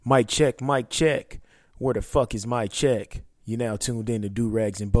Mic check, mic check. Where the fuck is my check? You now tuned in to Do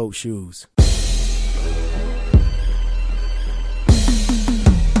Rags and Boat Shoes.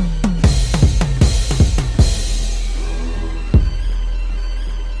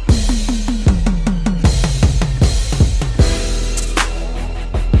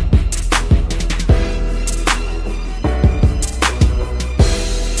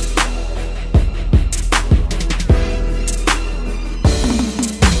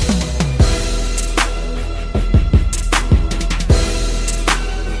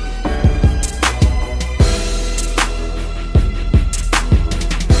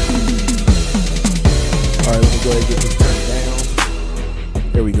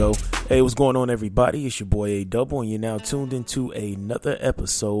 Hey, what's going on, everybody? It's your boy A Double, and you're now tuned into another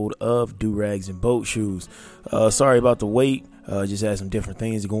episode of Do Rags and Boat Shoes. Sorry about the wait. Just had some different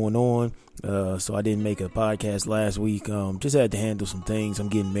things going on, so I didn't make a podcast last week. Just had to handle some things. I'm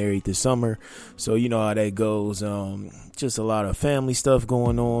getting married this summer, so you know how that goes. Just a lot of family stuff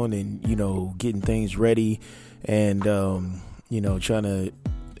going on, and getting things ready, and trying to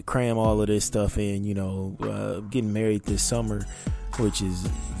cram all of this stuff in. Getting married this summer, which is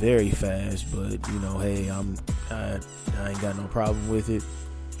very fast, but hey, I ain't got no problem with it.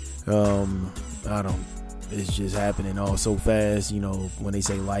 It's just happening all so fast. When they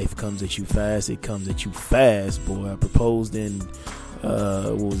say life comes at you fast, it comes at you fast, boy. I proposed in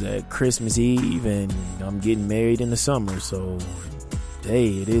Christmas Eve, and I'm getting married in the summer, so hey,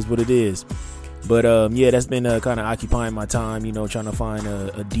 it is what it is. But that's been kind of occupying my time, trying to find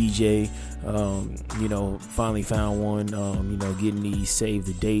a DJ. Finally found one. Getting these save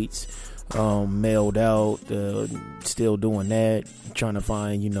the dates mailed out. Still doing that. Trying to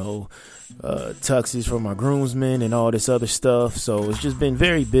find tuxes for my groomsmen and all this other stuff. So it's just been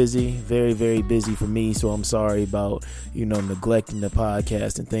very busy, very, very busy for me. So I'm sorry about neglecting the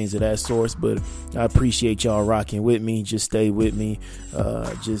podcast and things of that sort. But I appreciate y'all rocking with me. Just stay with me.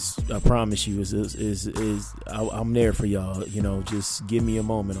 I promise you, I'm there for y'all. Just give me a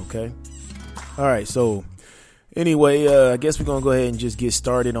moment, okay? All right, so anyway, I guess we're going to go ahead and just get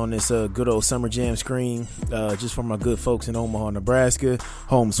started on this good old Summer Jam screen, just for my good folks in Omaha, Nebraska,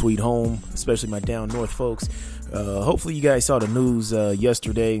 home sweet home, especially my down north folks. Hopefully you guys saw the news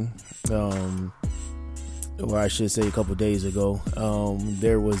yesterday, or I should say a couple days ago.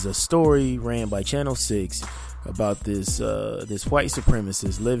 There was a story ran by Channel 6 about this white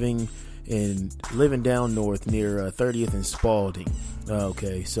supremacist living down north near 30th and Spalding.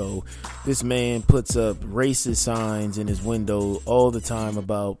 Okay, so this man puts up racist signs in his window all the time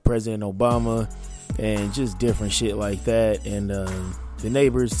about President Obama and just different shit like that. And the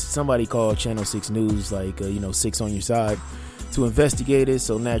neighbors, somebody called Channel 6 News, 6 on your side, to investigate it.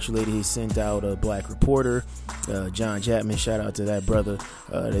 So naturally they sent out a black reporter, John Chapman, shout out to that brother.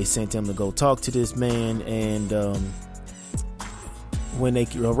 They sent him to go talk to this man, and when they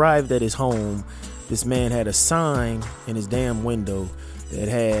arrived at his home, this man had a sign in his damn window that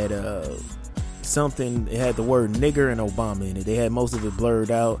had something. It had the word nigger and Obama in it. They had most of it blurred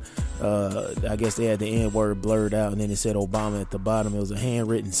out. I guess they had the N word blurred out, and then it said Obama at the bottom. It was a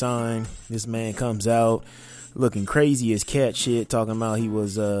handwritten sign. This man comes out looking crazy as cat shit, talking about he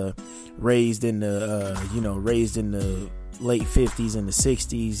was raised in the late 50s and the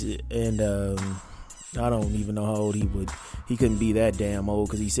 60s, and I don't even know how old he couldn't be that damn old,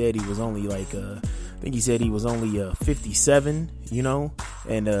 because he said he was only I think he said he was only 57,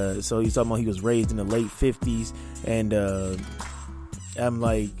 and so he's talking about he was raised in the late 50s, and I'm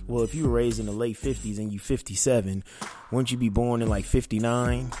like, well, if you were raised in the late 50s and you 57, wouldn't you be born in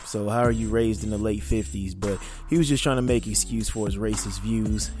 59? So how are you raised in the late 50s? But he was just trying to make excuse for his racist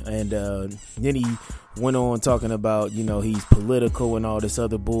views, and then he went on talking about he's political and all this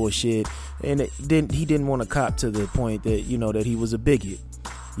other bullshit, and he didn't want to cop to the point that that he was a bigot,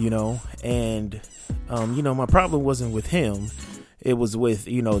 and my problem wasn't with him, it was with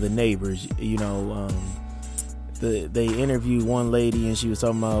the neighbors. They interviewed one lady, and she was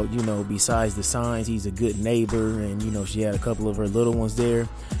talking about, besides the signs, he's a good neighbor, and she had a couple of her little ones there.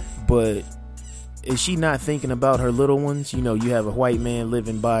 But is she not thinking about her little ones? You have a white man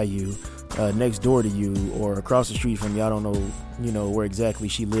living by you, next door to you, or across the street from you. I don't know, where exactly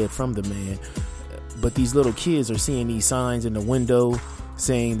she lived from the man, but these little kids are seeing these signs in the window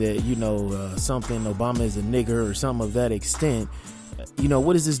saying that something, Obama is a nigger or something of that extent.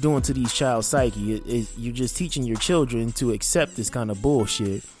 What is this doing to these child's psyche? You're just teaching your children to accept this kind of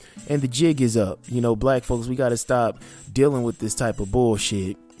bullshit, and the jig is up. Black folks, we got to stop dealing with this type of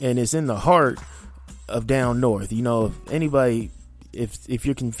bullshit, and it's in the heart of down north. If anybody if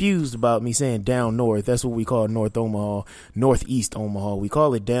you're confused about me saying down north, that's what we call North Omaha, Northeast Omaha. We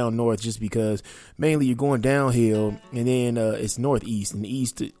call it down north just because mainly you're going downhill, and then it's northeast. And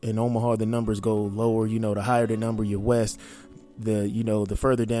east in Omaha, the numbers go lower. The higher the number, you're west. The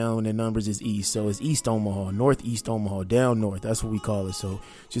further down the numbers is east. So it's East Omaha, Northeast Omaha, down north. That's what we call it. So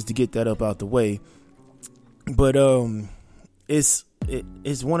just to get that up out the way. But it's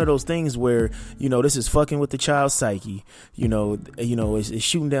one of those things where, this is fucking with the child's psyche. It's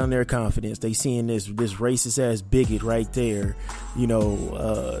shooting down their confidence. They seeing this racist ass bigot right there.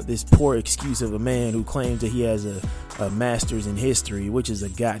 This poor excuse of a man who claims that he has a master's in history, which is a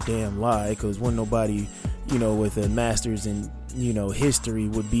goddamn lie, because when nobody, with a master's in, history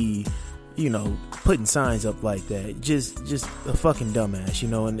would be, putting signs up like that. Just a fucking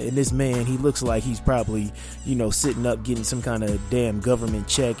dumbass, and this man, he looks like he's probably, sitting up getting some kind of damn government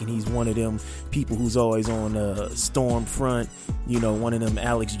check, and he's one of them people who's always on storm front, one of them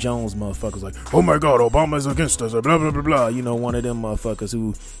Alex Jones motherfuckers, like, oh my god, Obama's against us, blah blah blah blah, one of them motherfuckers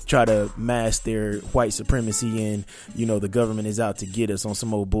who try to mask their white supremacy and, the government is out to get us on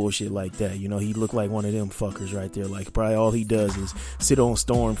some old bullshit like that. He looked like one of them fuckers right there. Like, probably all he does is sit on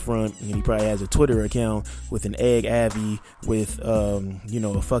storm front, and he probably has a Twitter account with an egg Abby with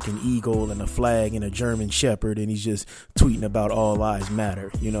a fucking eagle and a flag and a German shepherd, and he's just tweeting about all lives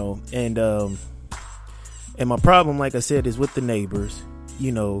matter, and my problem, like I said, is with the neighbors.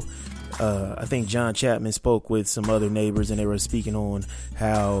 I think John Chapman spoke with some other neighbors, and they were speaking on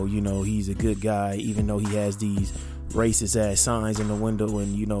how, he's a good guy, even though he has these racist ass signs in the window,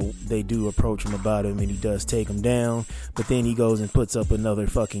 and they do approach him about him, and he does take them down, but then he goes and puts up another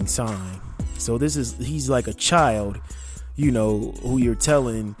fucking sign. So he's like a child, who you're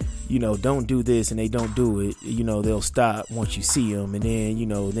telling, don't do this, and they don't do it. They'll stop once you see them, and then,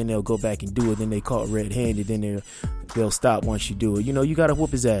 then they'll go back and do it. Then they caught red-handed. Then they'll stop once you do it. You got to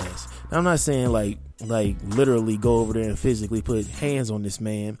whoop his ass. Now, I'm not saying like literally go over there and physically put hands on this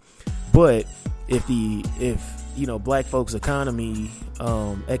man, but if black folks' economy,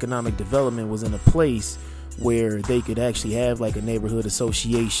 economic development was in a place where they could actually have like a neighborhood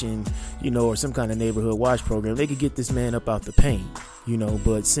association, or some kind of neighborhood watch program, they could get this man up out the paint,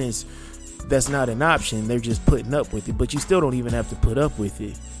 but since that's not an option, they're just putting up with it. But you still don't even have to put up with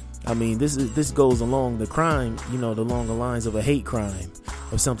it. I mean, this goes along the crime, along the lines of a hate crime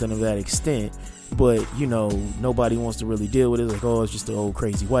or something of that extent. But, nobody wants to really deal with it. Like, oh, it's just an old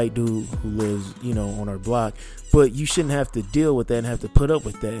crazy white dude who lives, on our block. But you shouldn't have to deal with that and have to put up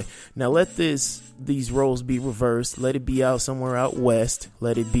with that. Now, let these roles be reversed. Let it be out somewhere out west.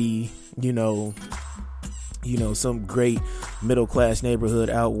 Let it be, some great middle class neighborhood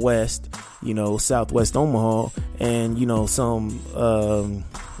out west, Southwest Omaha, and, some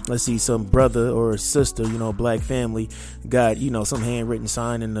brother or sister, black family got, some handwritten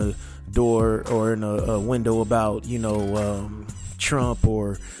sign in the door or in a window about, Trump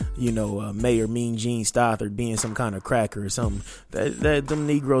or, Mayor Mean Gene Stothard being some kind of cracker or something. That them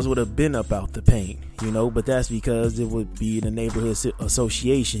Negroes would have been up out the paint, but that's because it would be the neighborhood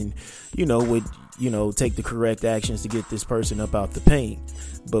association, would, take the correct actions to get this person up out the paint.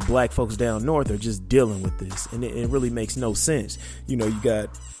 But black folks down north are just dealing with this, and it really makes no sense. You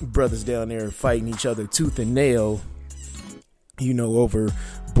got brothers down there fighting each other tooth and nail, over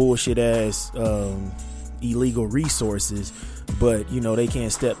bullshit ass illegal resources, but they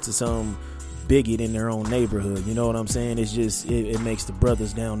can't step to some bigot in their own neighborhood. You know what I'm saying? It's just it makes the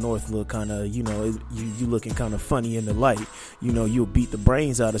brothers down north look kind of you looking kind of funny in the light. You'll beat the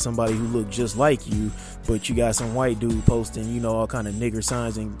brains out of somebody who look just like you, but you got some white dude posting all kind of nigger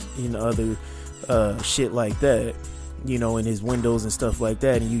signs and other shit like that, in his windows and stuff like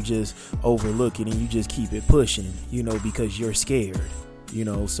that, and you just overlook it and you just keep it pushing, because you're scared.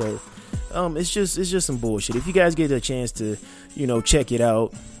 So it's just some bullshit. If you guys get a chance to check it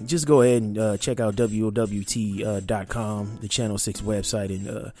out, just go ahead and check out WOWT.com, the Channel 6 website,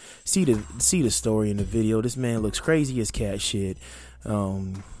 and see the story in the video. This man looks crazy as cat shit.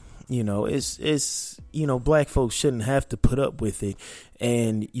 It's black folks shouldn't have to put up with it,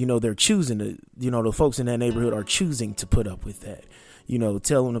 and they're choosing to, the folks in that neighborhood are choosing to put up with that.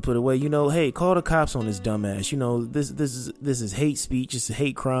 Tell them to put away, hey, call the cops on this dumbass. This is hate speech. It's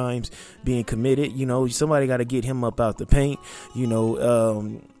hate crimes being committed. Somebody got to get him up out the paint.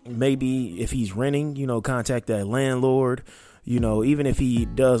 Maybe if he's renting, contact that landlord. You know, even if he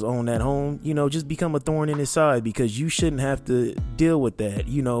does own that home, you know, just become a thorn in his side, because you shouldn't have to deal with that.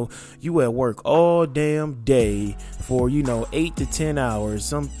 You know, you at work all damn day for, you know, 8 to 10 hours,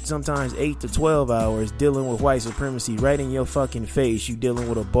 sometimes 8 to 12 hours, dealing with white supremacy right in your fucking face. You dealing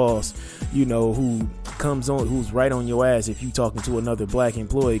with a boss, you know, who's right on your ass if you talking to another black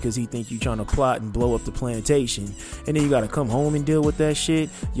employee because he think you trying to plot and blow up the plantation. And then you got to come home and deal with that shit.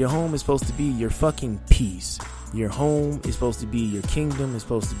 Your home is supposed to be your fucking peace. Your home is supposed to be your kingdom, is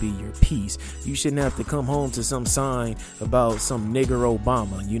supposed to be your peace. You shouldn't have to come home to some sign about some nigger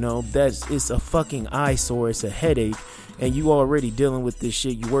Obama. You know, it's a fucking eyesore. It's a headache. And you already dealing with this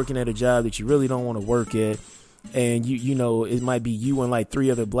shit. You working at a job that you really don't want to work at. And you know, it might be you and like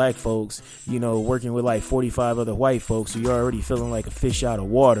 3 other black folks, you know, working with like 45 other white folks. So you're already feeling like a fish out of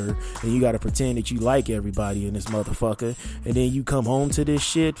water, and you got to pretend that you like everybody in this motherfucker. And then you come home to this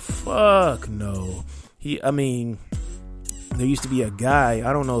shit. Fuck no. There used to be a guy,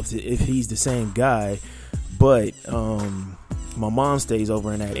 I don't know if he's the same guy, but my mom stays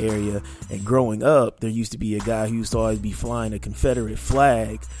over in that area, and growing up, there used to be a guy who used to always be flying a Confederate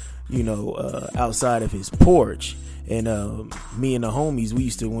flag, you know, outside of his porch. And me and the homies,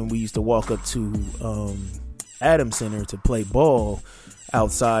 when we used to walk up to Adams Center to play ball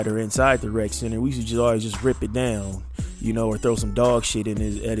outside or inside the rec center, we used to just always just rip it down, you know, or throw some dog shit at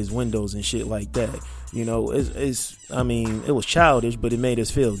his windows and shit like that. You know, it was childish, but it made us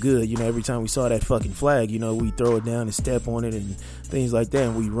feel good. You know, every time we saw that fucking flag, you know, we throw it down and step on it and things like that,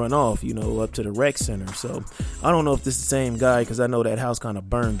 and we run off, you know, up to the rec center. So I don't know if this is the same guy, because I know that house kind of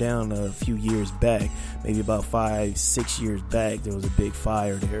burned down a few years back, maybe about 5-6 years back. There was a big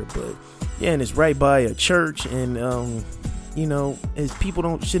fire there, but yeah, and it's right by a church, and you know,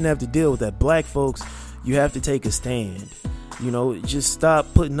 people shouldn't have to deal with that. Black folks, you have to take a stand. You know, just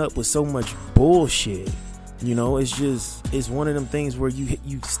stop putting up with so much bullshit. You know, it's one of them things where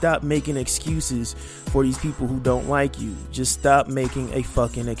you stop making excuses for these people who don't like you. Just stop making a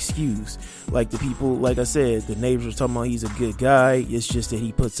fucking excuse. Like the people, like I said, the neighbors were talking about he's a good guy. It's just that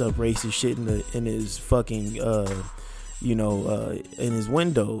he puts up racist shit in his fucking in his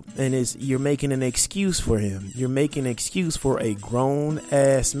window, and you're making an excuse for him. You're making an excuse for a grown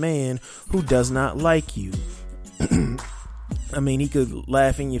ass man who does not like you. I mean, he could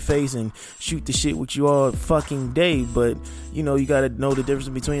laugh in your face and shoot the shit with you all fucking day, but, you know, you got to know the difference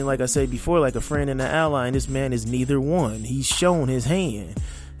between, like I said before, like a friend and an ally, and this man is neither one. He's shown his hand.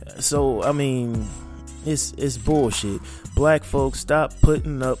 So, I mean, it's bullshit. Black folks, stop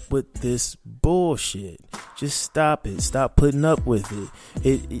putting up with this bullshit. Just stop it. Stop putting up with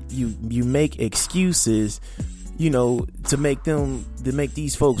it. You make excuses, you know, to make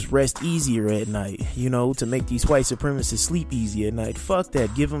these folks rest easier at night, you know, to make these white supremacists sleep easy at night. Fuck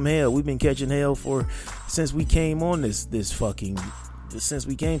that. Give them hell. We've been catching hell since we came on since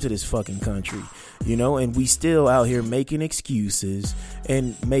we came to this fucking country, you know, and we still out here making excuses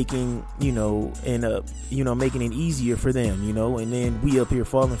and making it easier for them, you know, and then we up here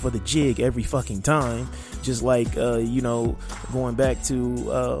falling for the jig every fucking time, just like, going back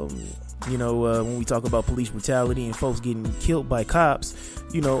to, when we talk about police brutality and folks getting killed by cops,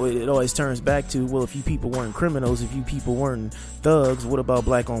 you know, it always turns back to, well, if you people weren't criminals, if you people weren't thugs, what about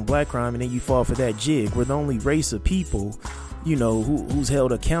black on black crime? And then you fall for that jig. We're the only race of people, you know, who's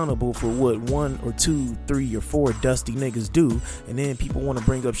held accountable for what 1 or 2, 3 or 4 dusty niggas do. And then people want to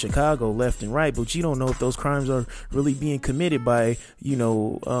bring up Chicago left and right, but you don't know if those crimes are really being committed by,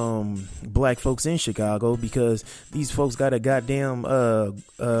 black folks in Chicago, because these folks got a goddamn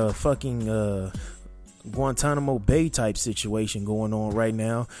Guantanamo Bay type situation going on right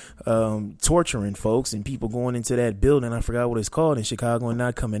now, torturing folks and people going into that building, I forgot what it's called, in Chicago, and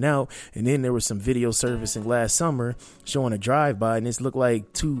not coming out. And then there was some video surfacing last summer showing a drive-by, and it's looked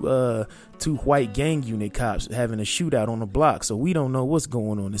like two white gang unit cops having a shootout on the block. So we don't know what's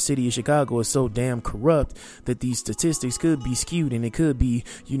going on. The city of Chicago is so damn corrupt that these statistics could be skewed, and it could be,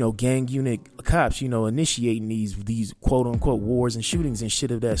 gang unit cops, initiating these quote unquote wars and shootings and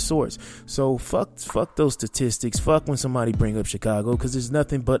shit of that sort. So fuck those statistics. Fuck when somebody bring up Chicago, because it's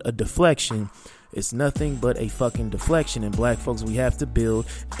nothing but a deflection. It's nothing but a fucking deflection. And black folks, we have to build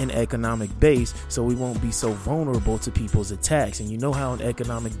an economic base so we won't be so vulnerable to people's attacks. And you know how an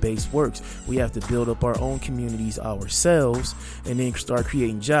economic base works. We have to build up our own communities ourselves, and then start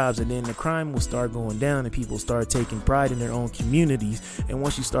creating jobs, and then the crime will start going down, and people start taking pride in their own communities. And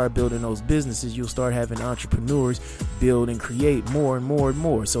once you start building those businesses, you'll start having entrepreneurs build and create more and more and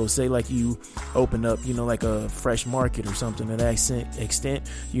more. So say like you open up, like a fresh market or something to that extent,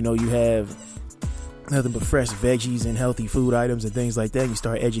 you have nothing but fresh veggies and healthy food items and things like that. You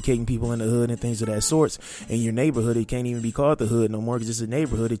start educating people in the hood and things of that sorts. In your neighborhood, it can't even be called the hood no more because it's a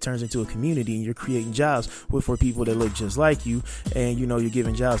neighborhood. It turns into a community, and you're creating jobs for people that look just like you. And, you know, you're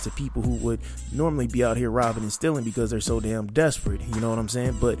giving jobs to people who would normally be out here robbing and stealing because they're so damn desperate. You know what I'm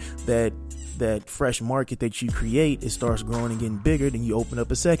saying? But that fresh market that you create, it starts growing and getting bigger. Then you open up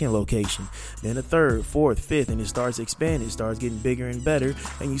a second location, then a third, fourth, fifth, and it starts expanding. It starts getting bigger and better,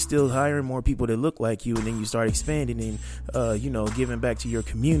 and you still hiring more people that look like you. And then you start expanding and you know, giving back to your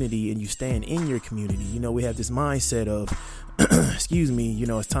community, and you stand in your community. You know, we have this mindset of excuse me, you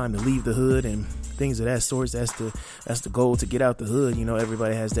know, it's time to leave the hood and things of that sort. That's the goal, to get out the hood. You know,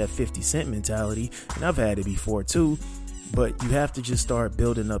 everybody has that 50 Cent mentality, and I've had it before too. But you have to just start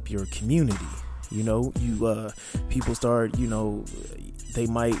building up your community. You know, people start, you know, they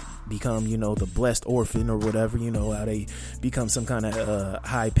might become, you know, the blessed orphan or whatever, you know, how they become some kind of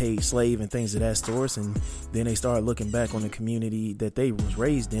high paid slave and things of that sort. And then they start looking back on the community that they was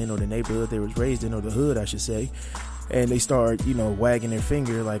raised in, or the neighborhood they was raised in, or the hood, I should say. And they start, you know, wagging their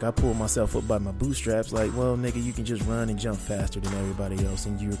finger like I pulled myself up by my bootstraps. Like, well, nigga, you can just run and jump faster than everybody else,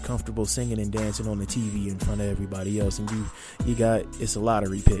 and you're comfortable singing and dancing on the TV in front of everybody else, and you got, it's a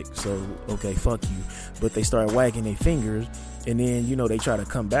lottery pick. So, okay, fuck you. But they start wagging their fingers, and then, you know, they try to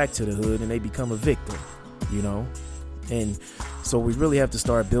come back to the hood and they become a victim, you know. And so we really have to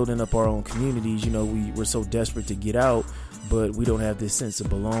start building up our own communities. You know, we're so desperate to get out, but we don't have this sense of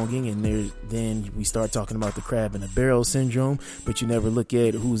belonging. And then we start talking about the crab in the barrel syndrome, but you never look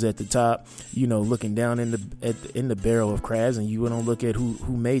at who's at the top, you know, looking down in the barrel of crabs, and you don't look at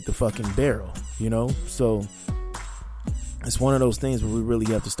who made the fucking barrel, you know. So it's one of those things where we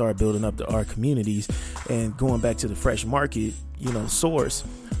really have to start building up our communities. And going back to the fresh market, you know, source,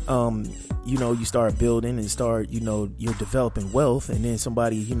 you know, you start building and start, you know, you're developing wealth, and then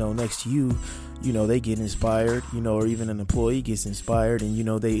somebody, you know, next to you, you know, they get inspired, you know, or even an employee gets inspired, and, you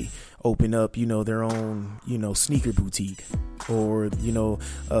know, they open up, you know, their own, you know, sneaker boutique. Or, you know,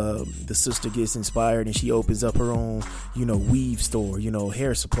 the sister gets inspired and she opens up her own, you know, weave store, you know,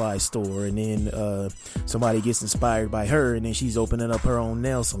 hair supply store. And then somebody gets inspired by her, and then she's opening up her own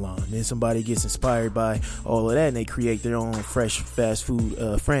nail salon. And then somebody gets inspired by all of that, and they create their own fresh fast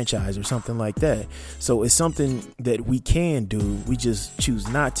food franchise or something like that. So it's something that we can do. We just choose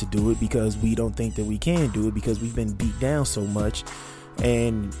not to do it because we don't think that we can do it, because we've been beat down so much.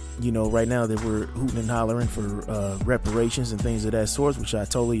 And, you know, right now that we're hooting and hollering for reparations and things of that sort, which I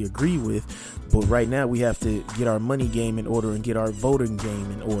totally agree with. But right now we have to get our money game in order and get our voting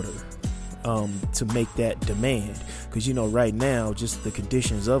game in order to make that demand. Because, you know, right now, just the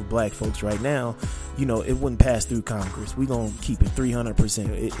conditions of black folks right now, you know, it wouldn't pass through Congress. We're going to keep it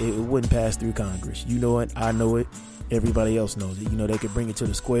 300%. It wouldn't pass through Congress. You know it. I know it. Everybody else knows it. You know, they could bring it to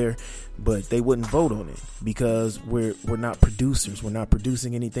the square, but they wouldn't vote on it because we're not producers. We're not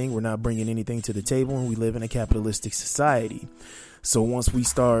producing anything. We're not bringing anything to the table, and we live in a capitalistic society. So once we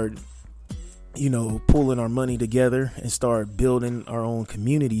start, you know, pulling our money together and start building our own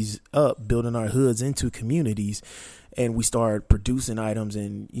communities up, building our hoods into communities, and we start producing items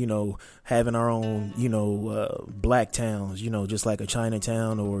and, you know, having our own, you know, black towns, you know, just like a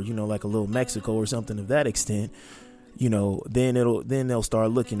Chinatown or, you know, like a little Mexico or something of that extent, you know, then they'll start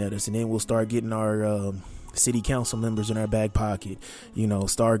looking at us, and then we'll start getting our city council members in our back pocket, you know,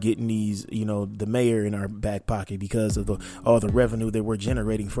 start getting these, you know, the mayor in our back pocket because of all the revenue that we're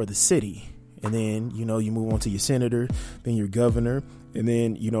generating for the city. And then, you know, you move on to your senator, then your governor, and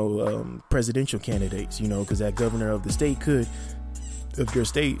then, you know, presidential candidates, you know, because that governor of the state could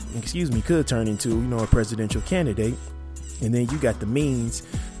turn into, you know, a presidential candidate. And then you got the means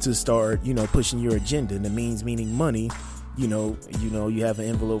to start, you know, pushing your agenda. And the means meaning money. You know, you have an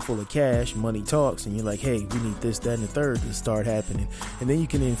envelope full of cash, money talks, and you're like, hey, we need this, that, and the third to start happening. And then you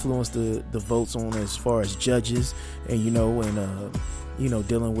can influence the votes on as far as judges and, you know, and, you know,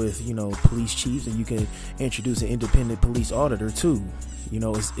 dealing with, you know, police chiefs, and you can introduce an independent police auditor too. You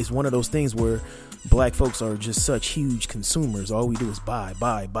know, it's one of those things where black folks are just such huge consumers. All we do is buy.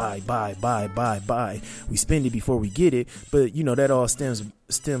 We spend it before we get it. But, you know, that all stems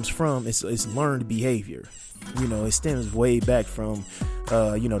from it's learned behavior. You know, it stems way back from,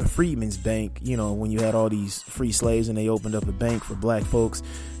 you know, the Freedmen's Bank, you know, when you had all these free slaves and they opened up a bank for black folks,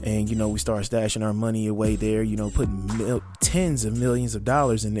 and, you know, we started stashing our money away there, you know, putting tens of millions of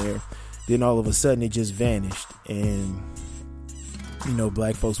dollars in there. Then all of a sudden it just vanished. And, you know,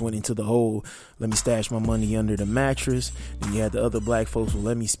 black folks went into the whole, let me stash my money under the mattress. Then you had the other black folks, well,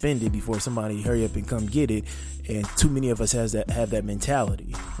 let me spend it before somebody hurry up and come get it. And too many of us have that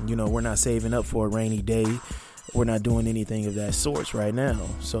mentality. You know, we're not saving up for a rainy day. we're not doing anything of that sort right now.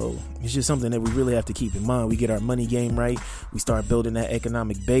 So it's just something that we really have to keep in mind. We get our money game right, we start building that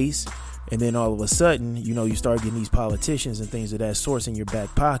economic base, and then all of a sudden, you start getting these politicians and things of that sort in your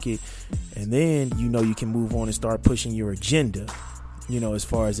back pocket, and then you can move on and start pushing your agenda, as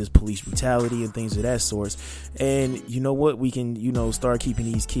far as this police brutality and things of that sort. And you know what, we can start keeping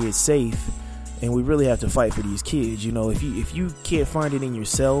these kids safe, and we really have to fight for these kids. If you can't find it in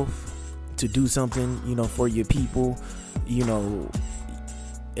yourself to do something for your people,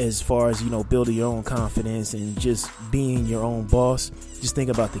 as far as building your own confidence and just being your own boss, just think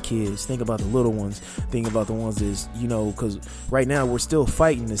about the kids, think about the little ones, think about the ones that's because right now we're still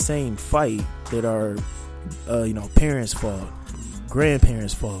fighting the same fight that our parents fought,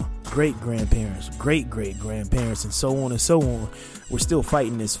 grandparents fought, great-grandparents, great-great-grandparents, and so on and so on. We're still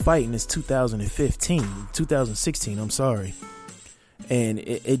fighting this fight, and it's 2016, I'm sorry. And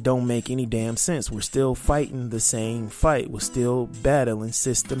it don't make any damn sense. We're still fighting the same fight. We're still battling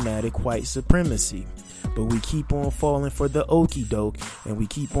systematic white supremacy. But we keep on falling for the okie doke, and we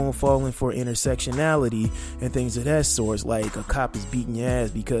keep on falling for intersectionality and things of that sort. Like a cop is beating your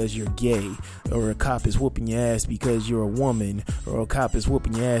ass because you're gay, or a cop is whooping your ass because you're a woman, or a cop is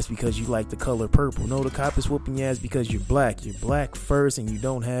whooping your ass because you like the color purple. No, the cop is whooping your ass because you're black. You're black first, and you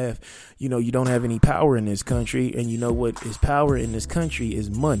don't have any power in this country. And you know what is power in this country is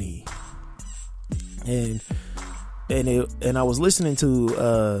money. And I was listening to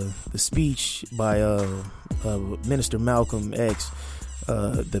the speech by Minister Malcolm X,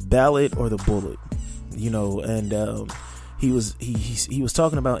 the ballot or the bullet, and he was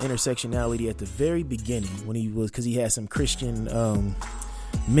talking about intersectionality at the very beginning because he had some Christian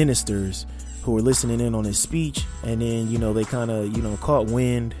ministers who were listening in on his speech, and then they kind of caught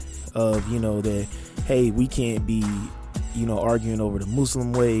wind of that, hey, we can't be arguing over the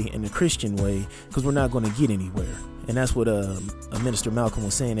Muslim way and the Christian way because we're not going to get anywhere. And that's what Minister Malcolm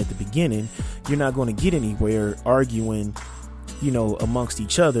was saying at the beginning. You're not going to get anywhere arguing, amongst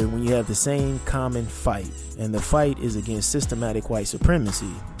each other when you have the same common fight. And the fight is against systematic white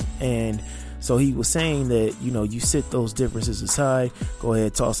supremacy. And so he was saying that, you sit those differences aside, go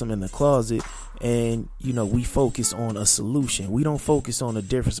ahead, toss them in the closet. And, we focus on a solution. We don't focus on the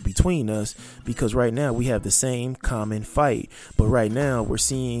difference between us, because right now we have the same common fight. But right now we're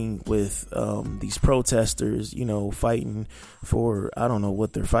seeing with these protesters, fighting for, I don't know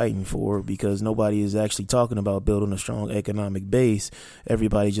what they're fighting for, because nobody is actually talking about building a strong economic base.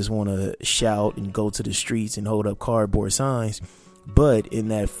 Everybody just want to shout and go to the streets and hold up cardboard signs. But in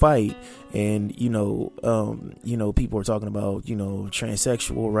that fight, and people are talking about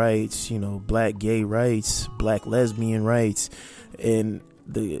transsexual rights, black gay rights, black lesbian rights, and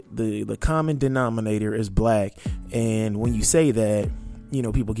the common denominator is black. And when you say that,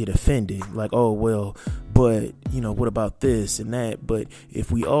 people get offended, like, oh well, but what about this and that? But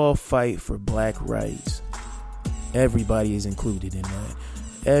if we all fight for black rights, everybody is included in that.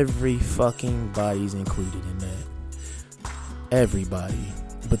 Every fucking body's included in that. Everybody.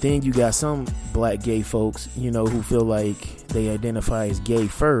 But then you got some black gay folks, who feel like they identify as gay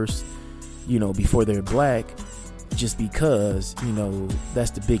first, before they're black, just because,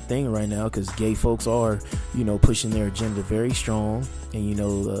 that's the big thing right now, because gay folks are, pushing their agenda very strong. And,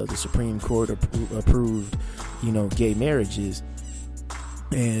 the Supreme Court approved, gay marriages.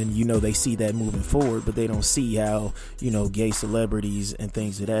 And, they see that moving forward, but they don't see how, gay celebrities and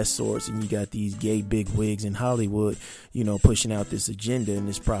things of that sort. And you got these gay bigwigs in Hollywood, pushing out this agenda and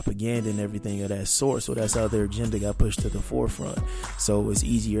this propaganda and everything of that sort. So that's how their agenda got pushed to the forefront. So it's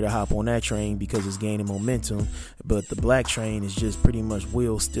easier to hop on that train because it's gaining momentum. But the black train is just pretty much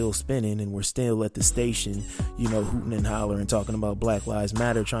wheels still spinning, and we're still at the station, hooting and hollering, talking about Black Lives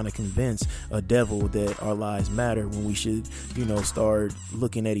Matter, trying to convince a devil that our lives matter, when we should, start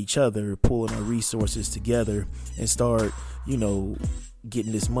looking at each other, pulling our resources together, and start,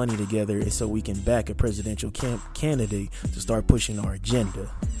 getting this money together, and so we can back a presidential candidate to start pushing our agenda.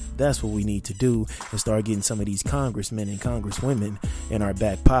 That's what we need to do, and start getting some of these congressmen and congresswomen in our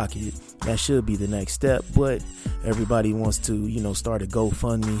back pocket. That should be the next step. But everybody wants to, start a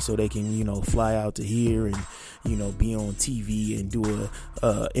GoFundMe so they can, fly out to here and, be on TV and do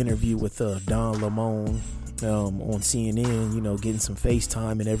a interview with Don Lemon on CNN, getting some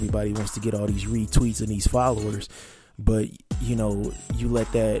FaceTime, and everybody wants to get all these retweets and these followers. But, you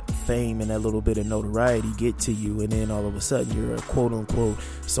let that fame and that little bit of notoriety get to you, and then all of a sudden you're a quote-unquote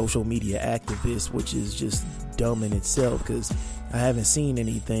social media activist, which is just dumb in itself, because I haven't seen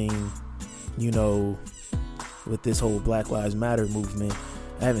anything, with this whole Black Lives Matter movement.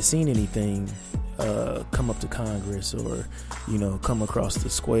 I haven't seen anything come up to Congress or, come across the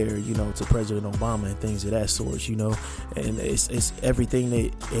square, to President Obama and things of that sort, and it's everything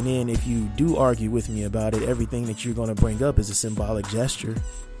that, and then if you do argue with me about it, everything that you're going to bring up is a symbolic gesture.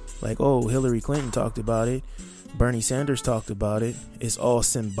 Like, oh, Hillary Clinton talked about it. Bernie Sanders talked about it. It's all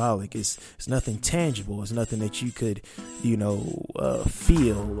symbolic. It's nothing tangible. It's nothing that you could,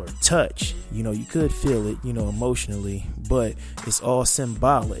 feel or touch. You could feel it, emotionally, but it's all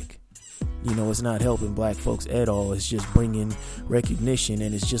symbolic. It's not helping black folks at all. It's just bringing recognition,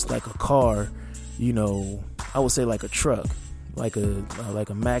 and it's just like a car, I would say like a truck, like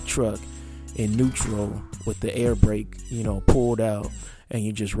a Mack truck in neutral with the air brake, pulled out, and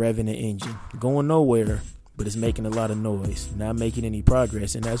you're just revving the engine, going nowhere, but it's making a lot of noise, not making any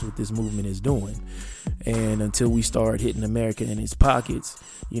progress, and that's what this movement is doing. And until we start hitting America in its pockets,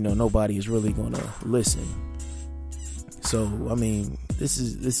 nobody is really going to listen. So, I mean, this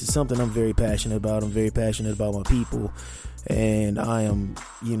is something I'm very passionate about. I'm very passionate about my people, and I am,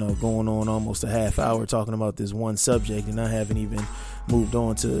 going on almost a half hour talking about this one subject, and I haven't even moved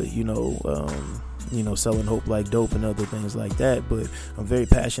on to, selling hope like dope and other things like that. But I'm very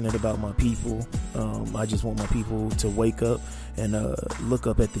passionate about my people. I just want my people to wake up and look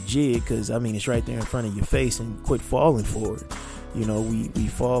up at the jig, because it's right there in front of your face, and quit falling for it. We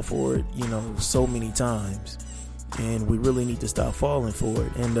fall for it, so many times, and we really need to stop falling for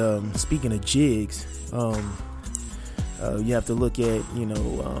it. And speaking of jigs, you have to look at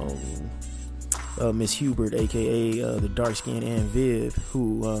Miss Hubert, aka the dark-skinned Aunt Viv,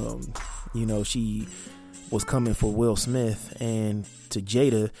 who she was coming for Will Smith and to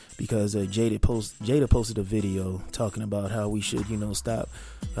Jada, because Jada posted a video talking about how we should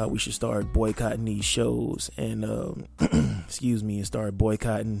how we should start boycotting these shows and and start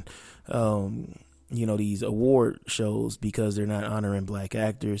boycotting these award shows because they're not honoring black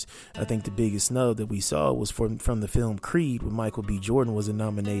actors. I think the biggest snub that we saw was from the film Creed, where Michael B. Jordan wasn't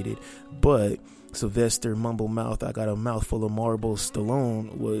nominated, but Sylvester Mumblemouth, I got a mouthful of marbles,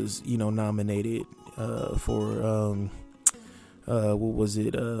 Stallone was nominated for what was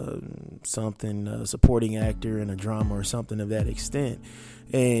it, supporting actor in a drama or something of that extent.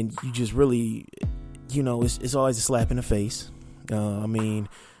 And you just really, it's always a slap in the face.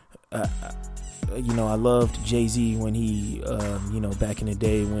 I loved Jay-Z when he, back in the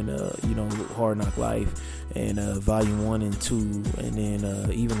day when, Hard Knock Life and Volume 1 and 2, and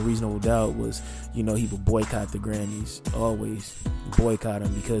then even Reasonable Doubt was, he would boycott the Grammys, always boycott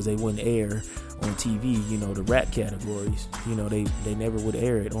them because they wouldn't air on TV, the rap categories, they never would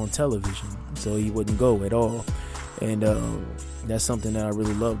air it on television, so he wouldn't go at all. And that's something that I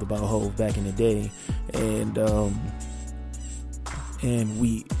really loved about Hov back in the day.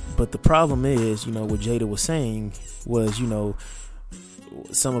 But the problem is, what Jada was saying was,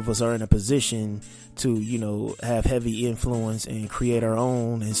 some of us are in a position to, have heavy influence and create our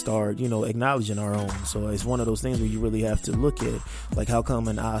own and start, acknowledging our own. So it's one of those things where you really have to look at, like, how come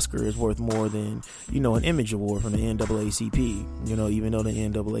an Oscar is worth more than, an Image Award from the NAACP? Even though the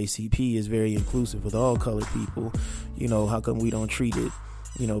NAACP is very inclusive with all colored people, how come we don't treat it,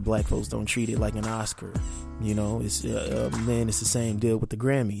 black folks don't treat it like an Oscar? It's it's the same deal with the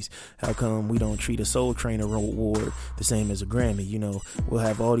Grammys. How come we don't treat a Soul Train award the same as a Grammy? We'll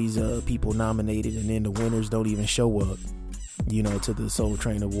have all these people nominated, and then the winners don't even show up, to the Soul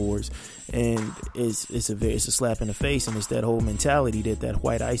Train Awards. And it's a slap in the face, and it's that whole mentality that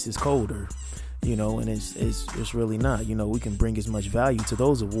white ice is colder. And it's really not. We can bring as much value to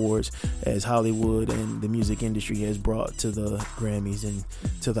those awards as Hollywood and the music industry has brought to the Grammys and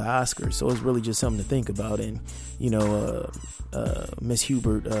to the Oscars. So it's really just something to think about. And, Miss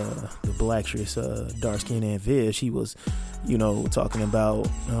Hubert, the black actress, dark-skinned Aunt Viv, she was, talking about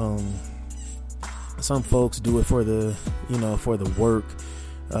some folks do it for the, for the work,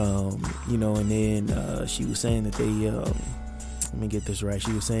 and then she was saying that they, let me get this right.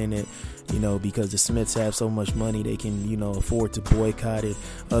 She was saying that, because the Smiths have so much money, they can, afford to boycott it.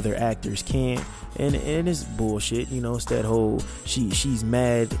 Other actors can't. And it's bullshit. It's that whole, she's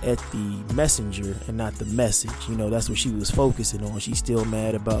mad at the messenger and not the message. That's what she was focusing on. She's still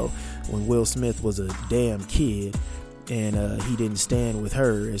mad about when Will Smith was a damn kid and he didn't stand with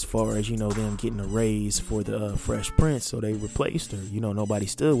her as far as, them getting a raise for the Fresh Prince, so they replaced her. Nobody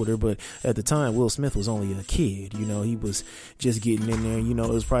stood with her, but at the time, Will Smith was only a kid. He was just getting in there. It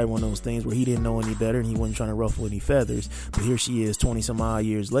was probably one of those things where he didn't know any better and he wasn't trying to ruffle any feathers. But here she is 20 some odd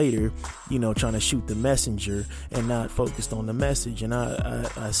years later, trying to shoot the messenger and not focused on the message. And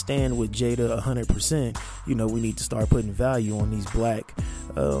I stand with Jada 100%. We need to start putting value on these black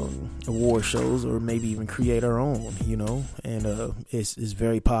award shows, or maybe even create our own. and it's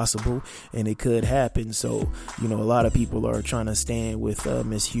very possible, and it could happen. So, a lot of people are trying to stand with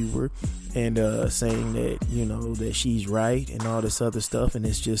Miss Huber and saying that, that she's right and all this other stuff. And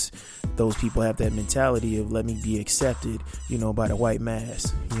it's just, those people have that mentality of let me be accepted, by the white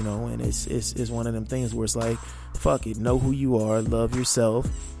mass, and it's one of them things where it's like, fuck it, know who you are, love yourself,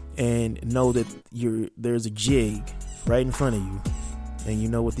 and know that there's a jig right in front of you, and you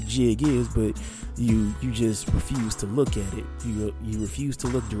know what the jig is, but you just refuse to look at it. You refuse to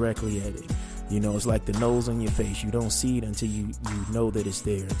look directly at it. It's like the nose on your face. You don't see it until you know that it's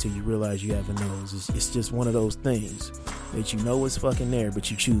there, until you realize you have a nose. It's just one of those things that it's fucking there, but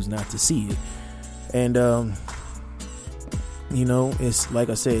you choose not to see it. And it's like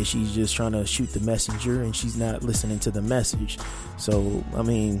I said, she's just trying to shoot the messenger, and she's not listening to the message. So,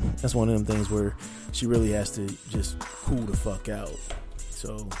 that's one of them things where she really has to just cool the fuck out.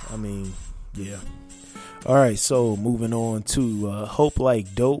 So, yeah. All right, so moving on to Hope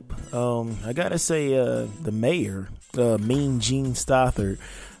Like Dope. I gotta say, the mayor, Mean Gene Stothert,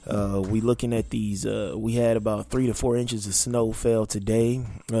 we looking at these, we had about 3 to 4 inches of snow fell today.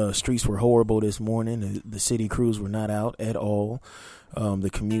 Streets were horrible this morning. The city crews were not out at all. The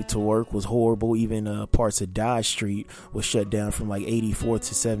commute to work was horrible. Even parts of Dodge Street was shut down from like 84th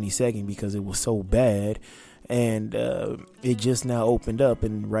to 72nd because it was so bad. And it just now opened up,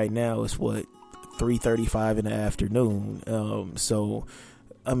 and right now it's 3:35 in the afternoon. So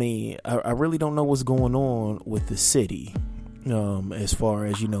I really don't know what's going on with the city. As far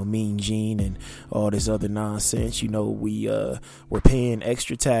as, Mean Gene and all this other nonsense, we're paying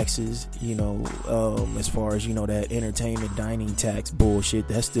extra taxes, as far as, that entertainment dining tax bullshit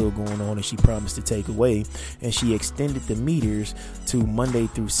that's still going on, and she promised to take away, and she extended the meters to Monday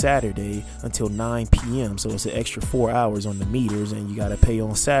through Saturday until 9 p.m. So it's an extra 4 hours on the meters, and you got to pay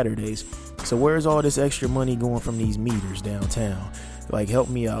on Saturdays. So where's all this extra money going from these meters downtown? Like, help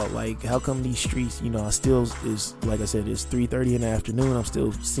me out. Like, how come these streets, I still, is like I said, it's 3:30 in the afternoon. I'm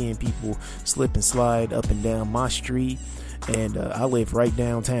still seeing people slip and slide up and down my street, and I live right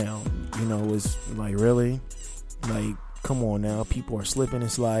downtown. It's like, really? Like, come on now. People are slipping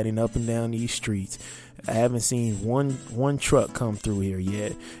and sliding up and down these streets. I haven't seen one truck come through here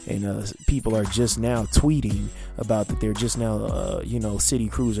yet, and people are just now tweeting about that. They're just now, city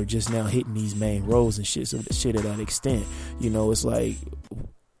crews are just now hitting these main roads and shit. So shit to that extent, it's like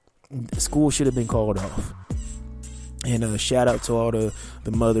school should have been called off. And shout out to all the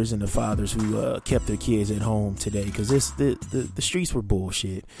mothers and the fathers who kept their kids at home today, because the streets were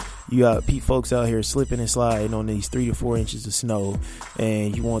bullshit. You got folks out here slipping and sliding on these 3 to 4 inches of snow,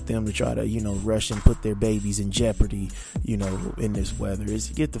 and you want them to try to rush and put their babies in jeopardy in this weather.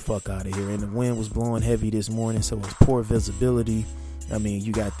 Get the fuck out of here. And the wind was blowing heavy this morning, so it's poor visibility.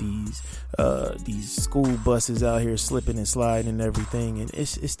 You got these school buses out here slipping and sliding and everything, and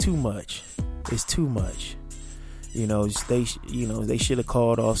it's too much. It's too much. They should have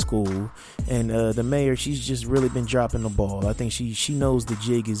called off school. And the mayor, she's just really been dropping the ball. I think she knows the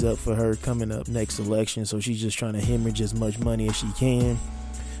jig is up for her coming up next election, so she's just trying to hemorrhage as much money as she can,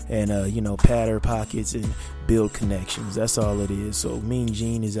 and pad her pockets and build connections. That's all it is. So Mean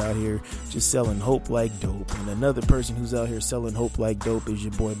Gene is out here just selling hope like dope. And another person who's out here selling hope like dope is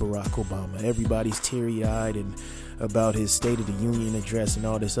your boy Barack Obama. Everybody's teary-eyed and about his State of the Union address and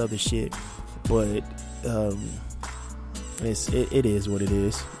all this other shit, but it is what it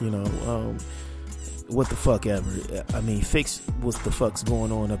is. What the fuck ever. Fix what the fuck's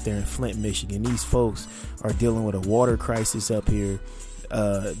going on up there in Flint, Michigan. These folks are dealing with a water crisis up here.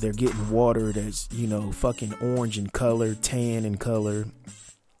 They're getting water that's fucking orange in color, tan in color,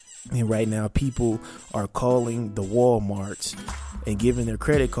 and right now people are calling the Walmarts and giving their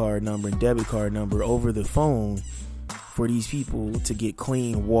credit card number and debit card number over the phone for these people to get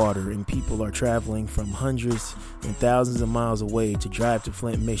clean water. And people are traveling from hundreds and thousands of miles away to drive to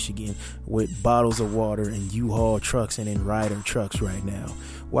Flint, Michigan with bottles of water and U-Haul trucks and in Ryder trucks right now.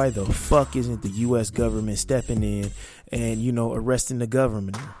 Why the fuck isn't the U.S. government stepping in and, arresting the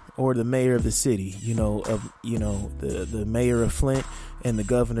governor or the mayor of the city, the mayor of Flint and the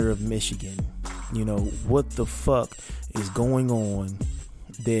governor of Michigan? What the fuck is going on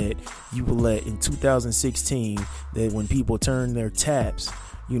that you will let in 2016, that when people turn their taps,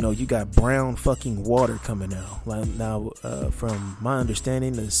 you got brown fucking water coming out. Now, from my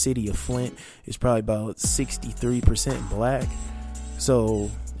understanding, the city of Flint is probably about 63% black. So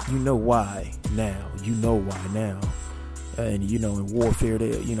why now. And in warfare,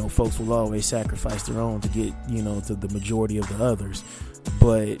 folks will always sacrifice their own to get to the majority of the others.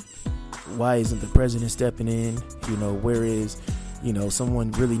 But why isn't the president stepping in? Where is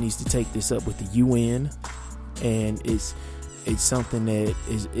someone really needs to take this up with the UN and it's something that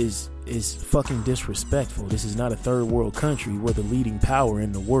is fucking disrespectful. This is not a third world country. We're the leading power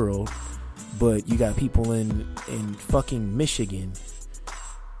in the world, but you got people in fucking Michigan,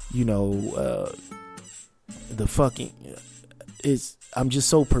 the fucking I'm just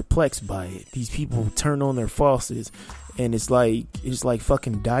so perplexed by it. These people turn on their faucets and it's like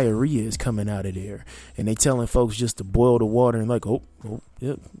fucking diarrhea is coming out of there, and they telling folks just to boil the water and like, oh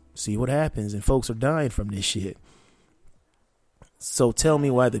yeah, see what happens, and folks are dying from this shit. So tell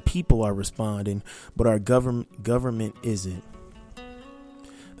me why the people are responding, but our government isn't.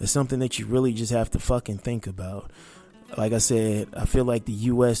 That's something that you really just have to fucking think about. Like I said, I feel like the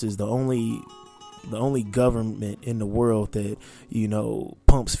U.S. is the only government in the world that,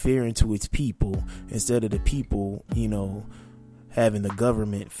 pumps fear into its people instead of the people, having the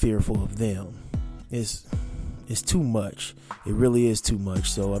government fearful of them. It's too much. It really is too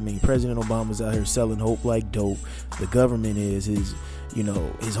much. So, I mean, President Obama's out here selling hope like dope. The government is, his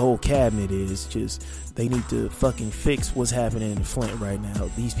whole cabinet is just, they need to fucking fix what's happening in Flint right now.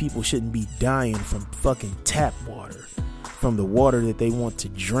 These people shouldn't be dying from fucking tap water, from the water that they want to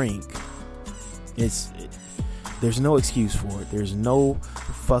drink. There's no excuse for it. There's no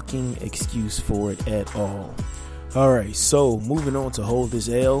fucking excuse for it at all. All right, so moving on to Hold This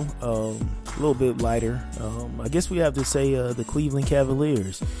L, a little bit lighter. I guess we have to say the Cleveland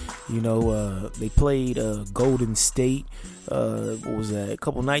Cavaliers. They played Golden State. What was that? A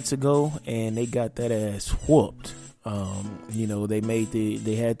couple nights ago, and they got that ass whooped.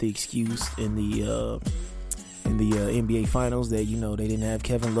 They had the excuse in the NBA Finals that they didn't have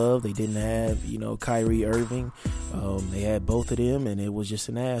Kevin Love, they didn't have Kyrie Irving. They had both of them, and it was just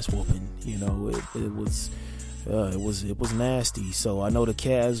an ass whooping. It was nasty. So I know the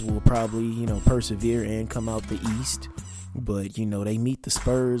Cavs will probably persevere and come out the East, but they meet the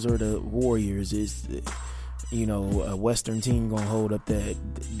Spurs or the Warriors. Is a Western team gonna hold up that?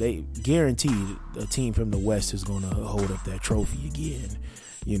 They guaranteed a team from the West is gonna hold up that trophy again.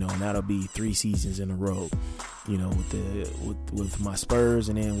 And that'll be 3 seasons in a row, with my Spurs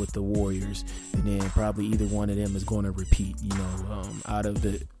and then with the Warriors, and then probably either one of them is going to repeat, out of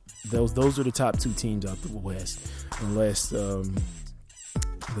those are the top 2 teams out the West, unless the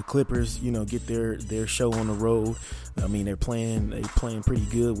Clippers, get their show on the road. I mean, they're playing pretty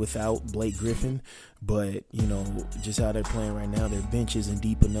good without Blake Griffin, but just how they're playing right now, their bench isn't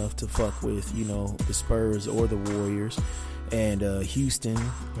deep enough to fuck with the Spurs or the Warriors. And Houston,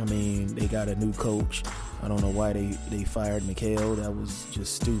 I mean, they got a new coach. I don't know why they fired McHale. That was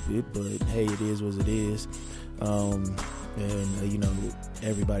just stupid, but hey, it is what it is.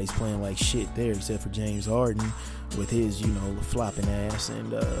 Everybody's playing like shit there except for James Harden with his flopping ass,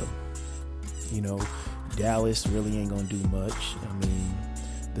 and Dallas really ain't gonna do much. I mean,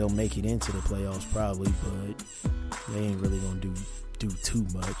 they'll make it into the playoffs probably, but they ain't really gonna do too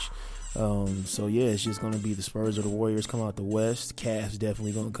much. So yeah, it's just going to be the Spurs or the Warriors come out the West. Cavs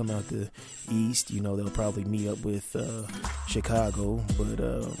definitely going to come out the East. They'll probably meet up with Chicago, but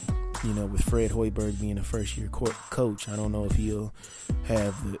with Fred Hoiberg being a first-year coach, I don't know if he'll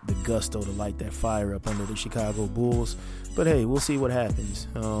have the gusto to light that fire up under the Chicago Bulls. But hey, we'll see what happens.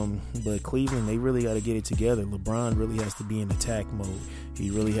 But Cleveland, they really got to get it together. LeBron really has to be in attack mode. He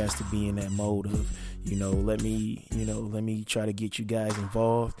really has to be in that mode of, let me try to get you guys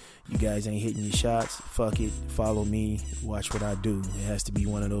involved. You guys ain't hitting your shots. Fuck it. Follow me. Watch what I do. It has to be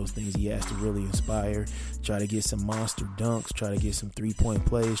one of those things. He has to really inspire. Try to get some monster dunks. Try to get some 3-point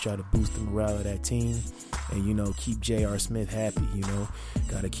plays. Try to boost the morale of that team. And, keep J.R. Smith happy,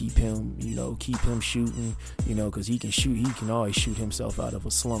 Got to keep him shooting, because he can shoot. He can always shoot himself out of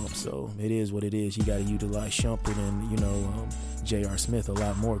a slump. So it is what it is. You got to utilize Shumpert and, J.R. Smith a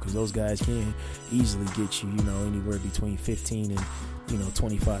lot more, because those guys can easily get you, anywhere between 15 and,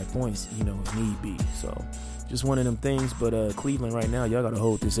 25 points, if need be. So just one of them things. But Cleveland right now, y'all got to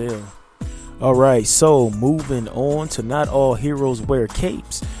hold this L. All right, so moving on to Not All Heroes Wear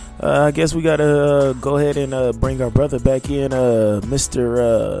Capes. I guess we got to go ahead and bring our brother back in,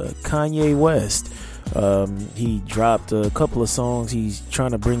 Mr. Kanye West. He dropped a couple of songs. He's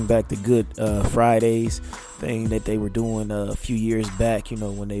trying to bring back the Good Fridays thing that they were doing a few years back,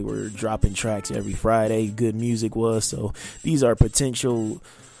 when they were dropping tracks every Friday. Good music was. So these are potential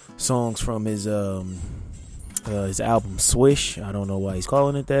songs from his album Swish. I don't know why he's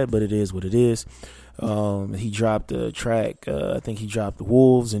calling it that, but it is what it is. He dropped a track, I think he dropped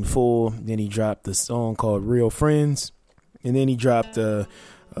Wolves in full, then he dropped the song called Real Friends, and then he dropped a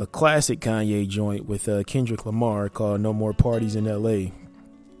classic Kanye joint with Kendrick Lamar called No More Parties in LA.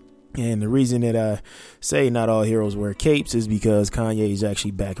 And the reason that I say not all heroes wear capes is because Kanye is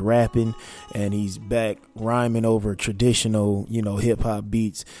actually back rapping, and he's back rhyming over traditional, hip hop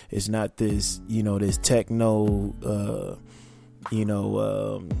beats. It's not this, this techno,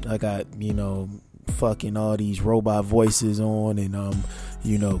 I got, fucking all these robot voices on, and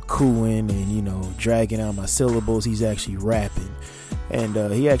cooing and, dragging out my syllables. He's actually rapping. And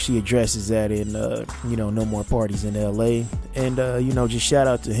he actually addresses that in, No More Parties in LA. And, just shout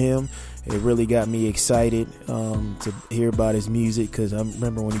out to him. It really got me excited to hear about his music, because I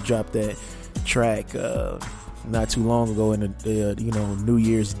remember when he dropped that track not too long ago in the, New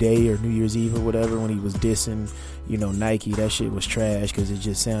Year's Day or New Year's Eve or whatever, when he was dissing, Nike. That shit was trash, because it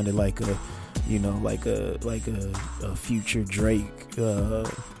just sounded like a future Drake,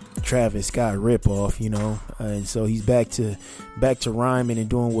 Travis Scott ripoff, and so he's back to rhyming and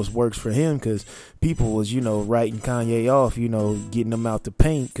doing what works for him, because people was writing Kanye off, getting him out the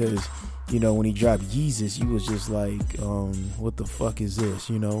paint, because when he dropped Yeezus, you was just like, what the fuck is this,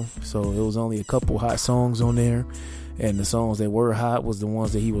 so it was only a couple hot songs on there, and the songs that were hot was the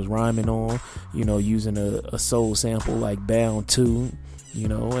ones that he was rhyming on, using a soul sample like Bound 2,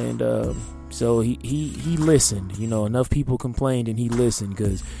 and so he listened, enough people complained and he listened,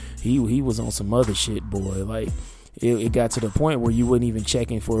 because he was on some other shit, boy. Like it got to the point where you wasn't even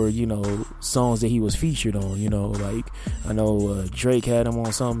checking for, songs that he was featured on, like I know Drake had him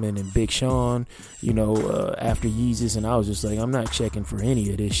on something, and then Big Sean, after Yeezus, and I was just like, I'm not checking for any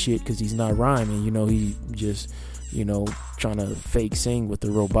of this shit, because he's not rhyming, he just, trying to fake sing with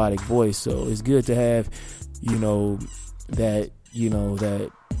the robotic voice. So it's good to have,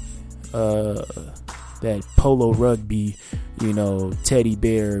 that Polo Rugby, teddy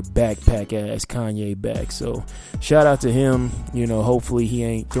bear backpack ass Kanye back. So shout out to him. Hopefully he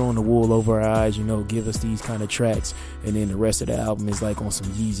ain't throwing the wool over our eyes, give us these kind of tracks, and then the rest of the album is like on some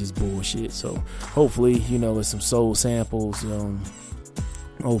Yeezus bullshit. So hopefully, it's some soul samples.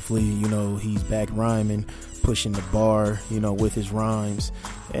 Hopefully, he's back rhyming, pushing the bar, with his rhymes.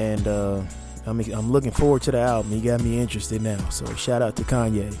 And I'm looking forward to the album. He got me interested now. So shout out to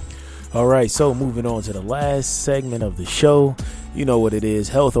Kanye. All right, so moving on to the last segment of the show. You know what it is,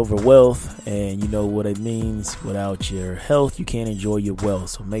 health over wealth, and you know what it means. Without your health, you can't enjoy your wealth.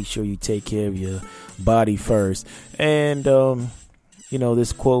 So make sure you take care of your body first. And,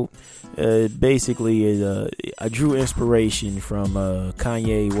 this quote basically is, I drew inspiration from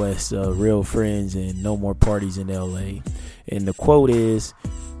Kanye West's Real Friends and No More Parties in LA. And the quote is,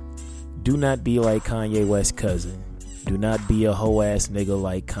 do not be like Kanye West's cousin. Do not be a hoe ass nigga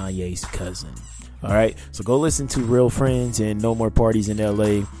like Kanye's cousin. All right, so go listen to Real Friends and No More Parties in LA,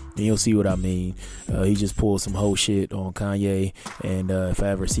 and you'll see what I mean. He just pulled some hoe shit on Kanye, and if I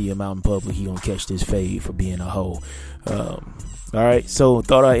ever see him out in public, he gonna catch this fade for being a hoe. All right, so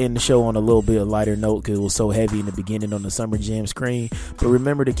thought I'd end the show on a little bit of lighter note, because it was so heavy in the beginning on the Summer Jam screen. But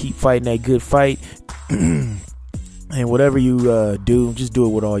remember to keep fighting that good fight. And whatever you do, just do it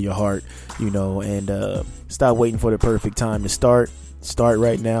with all your heart, and stop waiting for the perfect time to start. Start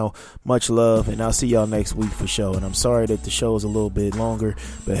right now. Much love, and I'll see y'all next week for sure. And I'm sorry that the show is a little bit longer,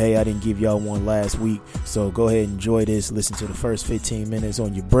 but hey, I didn't give y'all one last week, so go ahead and enjoy this. Listen to the first 15 minutes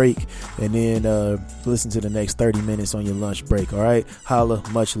on your break, and then listen to the next 30 minutes on your lunch break. All right, holla,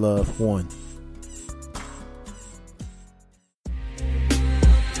 much love, one.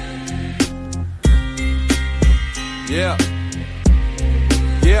 Yeah.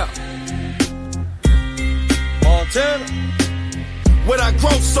 Montana. When I grow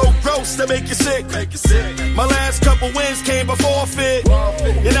so gross to make you sick. My last couple wins came before fit.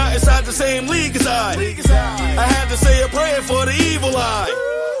 You're not inside the same league as I had to say a prayer for the evil eye.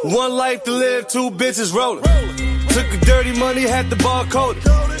 One life to live, two bitches rolling. Took the dirty money, had the bar coded.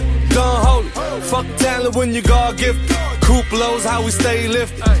 Gun hold it. Fuck talent when you God gifted. Coupe lows, how we stay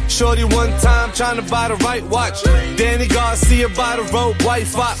lifted. Shorty one time trying to buy the right watch. Danny Garcia by the road, white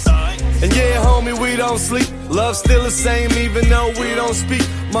fox. And yeah, homie, we don't sleep. Love still the same, even though we don't speak.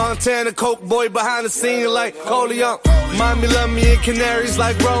 Montana coke boy behind the scene like Coleon. Mommy love me in Canaries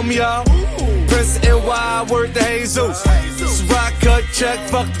like Romeo. Prince of NY, word to Jesus. Rock cut check,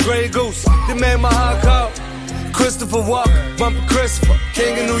 fuck the Grey Goose. They made my heart cold. Christopher Walker, Bumper Christopher,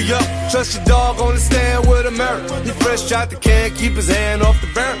 King of New York. Trust your dog on the stand with America. He fresh out the can, keep his hand off the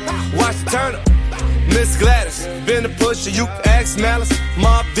burn. Watch the turn up. Miss Gladys, been a pusher, you can ask Malice.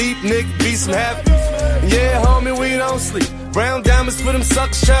 Mob deep, nigga, be some happy. Yeah, homie, we don't sleep. Brown diamonds for them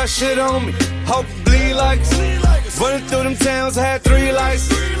suckers, try shit on me. Hope bleed like us. Running through them towns, I had 3 lights.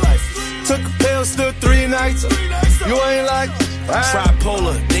 Took a pill, stood 3 nights. You ain't like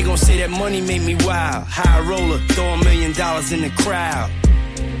Tripolar, they gon' say that money made me wild. High roller, throw $1 million in the crowd.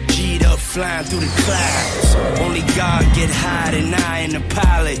 G'd up, flying through the clouds. Only God get higher than I, and the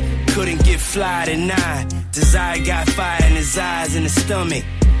pilot couldn't get fly tonight. Desire got fire in his eyes and his stomach.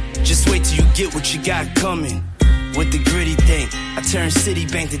 Just wait till you get what you got coming. What the gritty think? I turn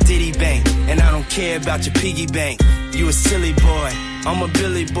Citibank to Diddy Bank, and I don't care about your piggy bank. You a silly boy, I'm a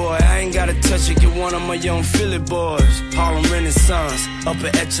Billy boy. I ain't gotta touch it, get one of my young Philly boys. Harlem Renaissance,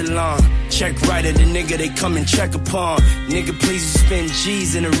 upper echelon. Check right at the nigga they come and check upon. Nigga, please spend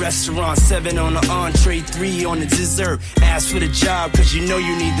G's in a restaurant. 7 on the entree, 3 on the dessert. Ask for the job, cause you know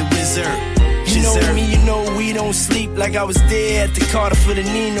you need the reserve. You know me, you know we don't sleep. Like I was there at the Carter for the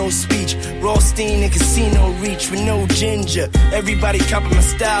Nino speech. Rothstein and Casino Reach with no ginger. Everybody copy my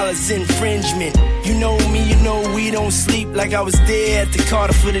style as infringement. You know me, you know we don't sleep. Like I was there at the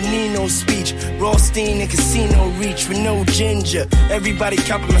Carter for the Nino speech. Rothstein and Casino Reach with no ginger. Everybody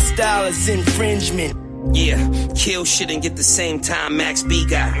copy my style as infringement. Yeah, kill shit and get the same time Max B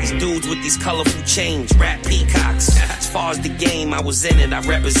got. These dudes with these colorful chains, rap peacocks. As far as the game, I was in it, I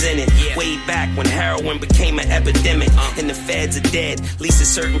represented. Way back when heroin became an epidemic. And the feds are dead, at least a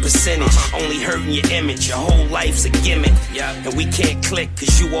certain percentage. Only hurting your image, your whole life's a gimmick. And we can't click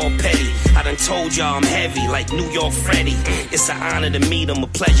cause you all petty. I done told y'all I'm heavy like New York Freddy. It's an honor to meet him, a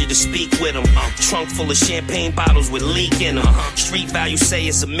pleasure to speak with him. Trunk full of champagne bottles with leak in them. Street value say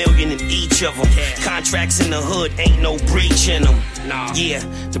it's $1 million in each of them. Contracts in the hood, ain't no breach in them. Yeah,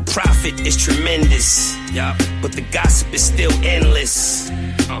 the profit is tremendous. But the gossip is still endless.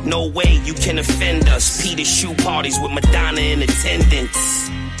 No way you can offend us. Peter shoe parties with Madonna in attendance.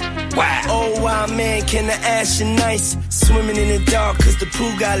 Wow. Oh, wow, man, can the ash and nice? Swimming in the dark cause the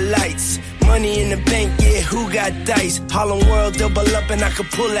pool got lights. Money in the bank, yeah, who got dice? Harlem World double up and I could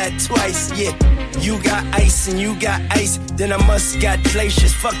pull that twice, yeah. You got ice and you got ice, then I must got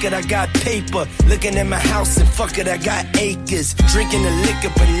glaciers. Fuck it, I got paper. Looking at my house and fuck it, I got acres. Drinking the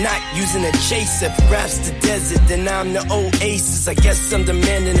liquor but not using a chaser. Raps the desert, then I'm the oasis. I guess I'm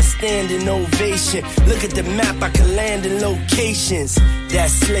demanding a standing ovation. Look at the map, I can land in locations.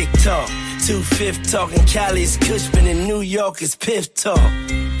 That's slick talk. 2-5 talk in Cali is Kush, but in New York is Piff talk.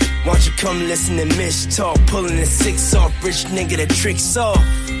 Why don't you come listen to Mish talk? Pulling the 6 off, rich nigga that tricks off.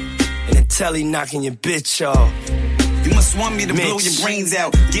 And the telly knocking your bitch off. You must want me to blow your brains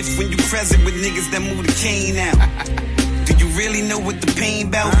out. Gift when you present with niggas that move the cane out. Do you really know what the pain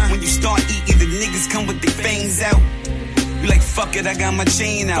bout? When you start eating, the niggas come with their fangs out. You like, fuck it, I got my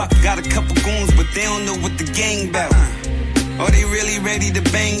chain out. Got a couple goons, but they don't know what the gang bout. Are they really ready to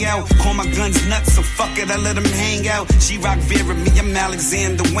bang out? Call my guns nuts, so fuck it, I let them hang out. She rock Vera, me, I'm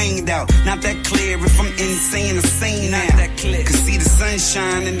Alexander Wayne out. Not that clear if I'm insane or sane now. Cause see the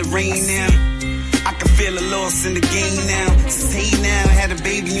sunshine and the rain now. I can feel the loss in the game now. Since hey now, had a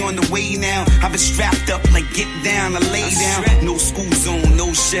baby on the way now. I've been strapped up like get down, I lay down. No school zone,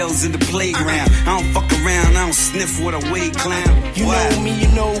 no shells in the playground. I don't fuck around, I don't sniff what I weigh, clown. You know me, you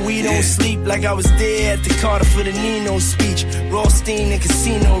know we don't sleep. Like I was there at the Carter for the Nino speech. Rothstein and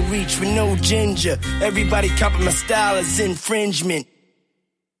Casino Reach with no ginger. Everybody copy my style as infringement.